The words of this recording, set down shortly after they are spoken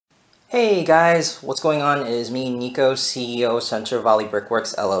Hey guys, what's going on? It is me, Nico, CEO, Central Valley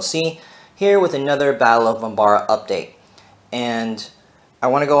Brickworks LLC, here with another Battle of Umbara update. And I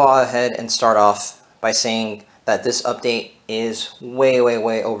want to go ahead and start off by saying that this update is way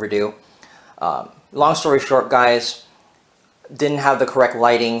overdue. Long story short, guys, didn't have the correct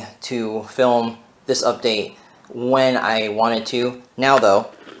lighting to film this update when I wanted to. Now though,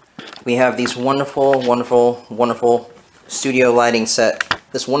 we have these wonderful studio lighting set.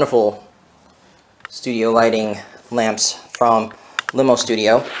 This wonderful studio lighting lamps from Limo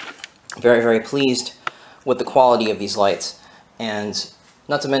Studio. Very pleased with the quality of these lights, and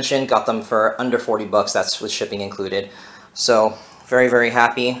not to mention got them for under 40 bucks. That's with shipping included. So very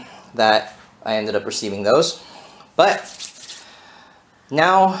happy that I ended up receiving those. But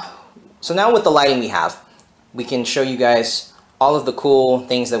now with the lighting we have, we can show you guys all of the cool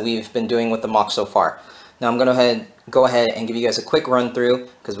things that we've been doing with the MOC so far. Now I'm going to go ahead and give you guys a quick run through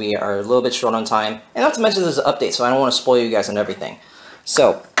because we are a little bit short on time, and not to mention this is an update, so I don't want to spoil you guys on everything.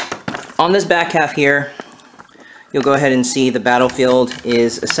 So on this back half here, you'll go ahead and see the battlefield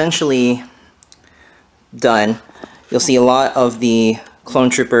is essentially done. You'll see a lot of the clone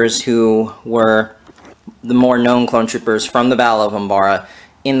troopers who were the more known clone troopers from the Battle of Umbara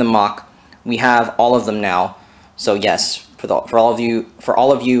in the MOC. We have all of them now. So yes, for all of you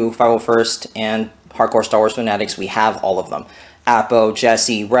 501st and hardcore Star Wars fanatics, we have all of them. Apo,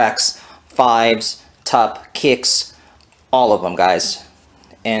 Jesse, Rex, Fives, Tup, Kix, all of them, guys.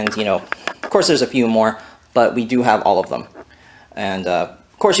 And, you know, of course there's a few more, but we do have all of them. And,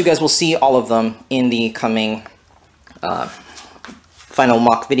 of course, you guys will see all of them in the coming final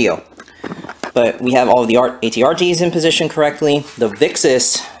MOC video. But we have all of the ATRGs in position correctly. The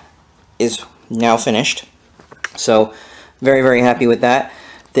Vixis is now finished. So, very happy with that.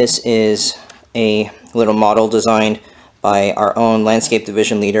 This is a little model designed by our own landscape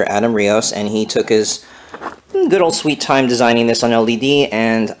division leader, Adam Rios, and he took his good old sweet time designing this on LED,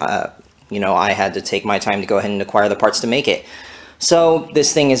 and you know, I had to take my time to go ahead and acquire the parts to make it. So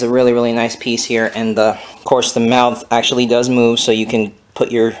this thing is a really nice piece here, and of course the mouth actually does move, so you can put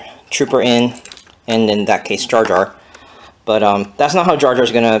your trooper in, and in that case Jar Jar. But that's not how Jar Jar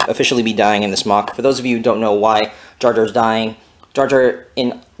is going to officially be dying in this MOC. For those of you who don't know why Jar Jar is dying, Jar Jar,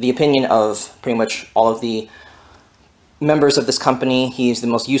 in the opinion of pretty much all of the members of this company, he's the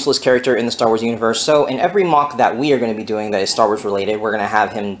most useless character in the Star Wars universe. So in every MOC that we are going to be doing that is Star Wars related, we're going to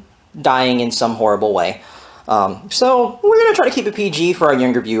have him dying in some horrible way. So we're going to try to keep it PG for our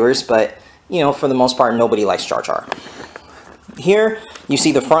younger viewers, but, you know, for the most part, nobody likes Jar Jar. Here, you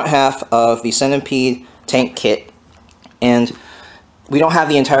see the front half of the Centipede tank kit, and we don't have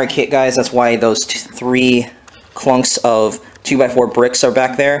the entire kit, guys. That's why those three clunks of 2x4 bricks are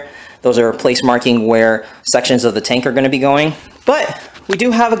back there. Those are place marking where sections of the tank are going to be going. But we do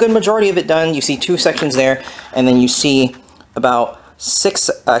have a good majority of it done. You see 2 sections there, and then you see about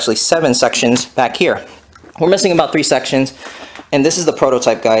 7 sections back here. We're missing about 3 sections, and this is the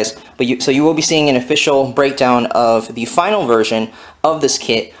prototype, guys. So you will be seeing an official breakdown of the final version of this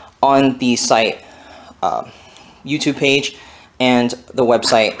kit on the site YouTube page and the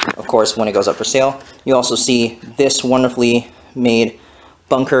website, of course, when it goes up for sale. You'll also see this wonderfully made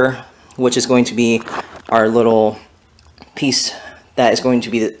bunker, which is going to be our little piece that is going to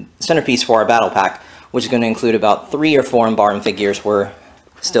be the centerpiece for our battle pack, which is going to include about 3 or 4 Umbaran figures. We're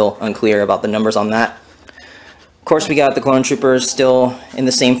still unclear about the numbers on that. Of course, we got the clone troopers still in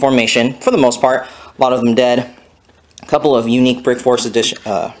the same formation, for the most part. A lot of them dead. A couple of unique Brickforge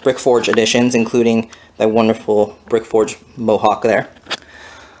editions, including that wonderful Brickforge Mohawk there.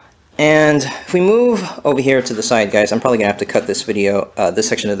 And if we move over here to the side, guys, I'm probably going to have to cut this video, this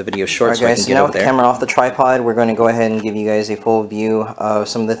section of the video short, so I can get over there. Now with the camera off the tripod, we're going to go ahead and give you guys a full view of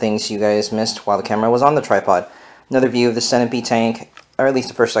some of the things you guys missed while the camera was on the tripod. Another view of the Centipede tank, or at least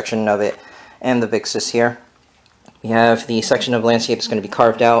the first section of it, and the Vixis here. We have the section of landscape that's going to be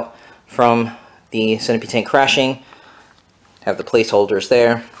carved out from the Centipede tank crashing. Have the placeholders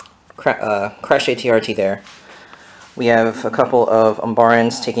there. Crash ATRT there. We have a couple of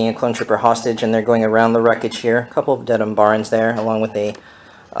Umbarans taking a clone trooper hostage, and they're going around the wreckage here. A couple of dead Umbarans there, along with a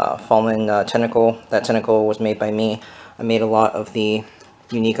fallen tentacle. That tentacle was made by me. I made a lot of the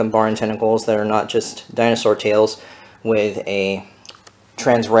unique Umbaran tentacles that are not just dinosaur tails with a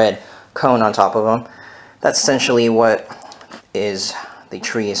trans-red cone on top of them. That's essentially what is the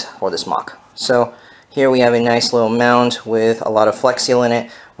trees for this MOC. So here we have a nice little mound with a lot of Flex Seal in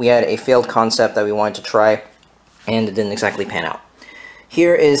it. We had a failed concept that we wanted to try, and it didn't exactly pan out.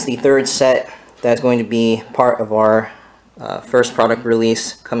 Here is the third set that's going to be part of our first product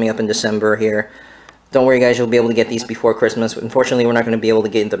release coming up in December here. Don't worry guys, you'll be able to get these before Christmas. Unfortunately, we're not going to be able to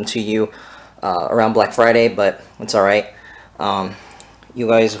get them to you around Black Friday, but it's alright. You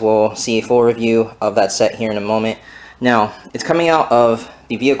guys will see a full review of that set here in a moment. Now, it's coming out of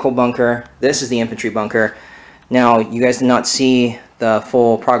the vehicle bunker. This is the infantry bunker. Now, you guys did not see the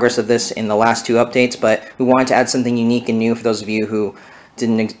full progress of this in the last 2 updates, but we wanted to add something unique and new for those of you who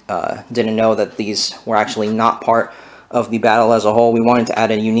didn't know that these were actually not part of the battle as a whole. We wanted to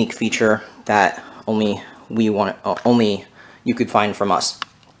add a unique feature that only you could find from us.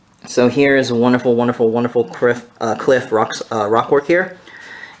 So here is a wonderful, wonderful, wonderful cliff rockwork here,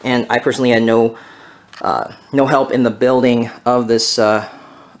 and I personally had no help in the building of this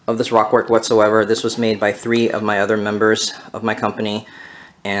rockwork whatsoever. This was made by 3 of my other members of my company,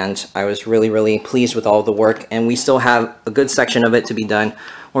 and I was really, really pleased with all of the work, and we still have a good section of it to be done.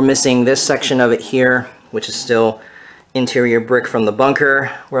 We're missing this section of it here, which is still interior brick from the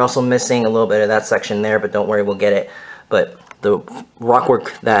bunker. We're also missing a little bit of that section there, but don't worry, we'll get it. But the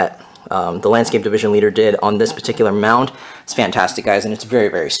rockwork that the landscape division leader did on this particular mound is fantastic, guys, and it's very,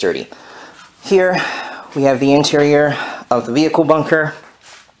 very sturdy. Here we have the interior of the vehicle bunker,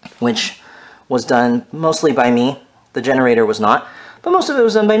 which was done mostly by me. The generator was not, but most of it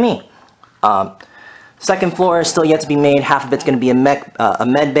was done by me. Second floor is still yet to be made. Half of it's going to be a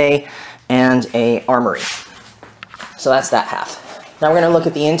med bay and a armory. So that's that half. Now we're going to look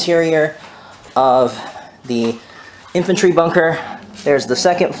at the interior of the infantry bunker. There's the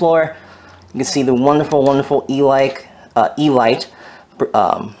second floor. You can see the wonderful, wonderful E-light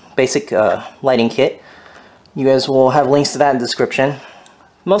basic lighting kit. You guys will have links to that in the description.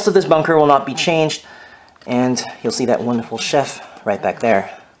 Most of this bunker will not be changed, and you'll see that wonderful chef right back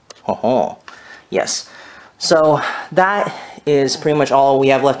there. Oh, yes. So that is pretty much all we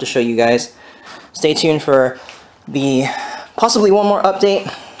have left to show you guys. Stay tuned for the possibly one more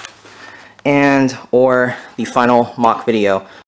update and or the final mock video.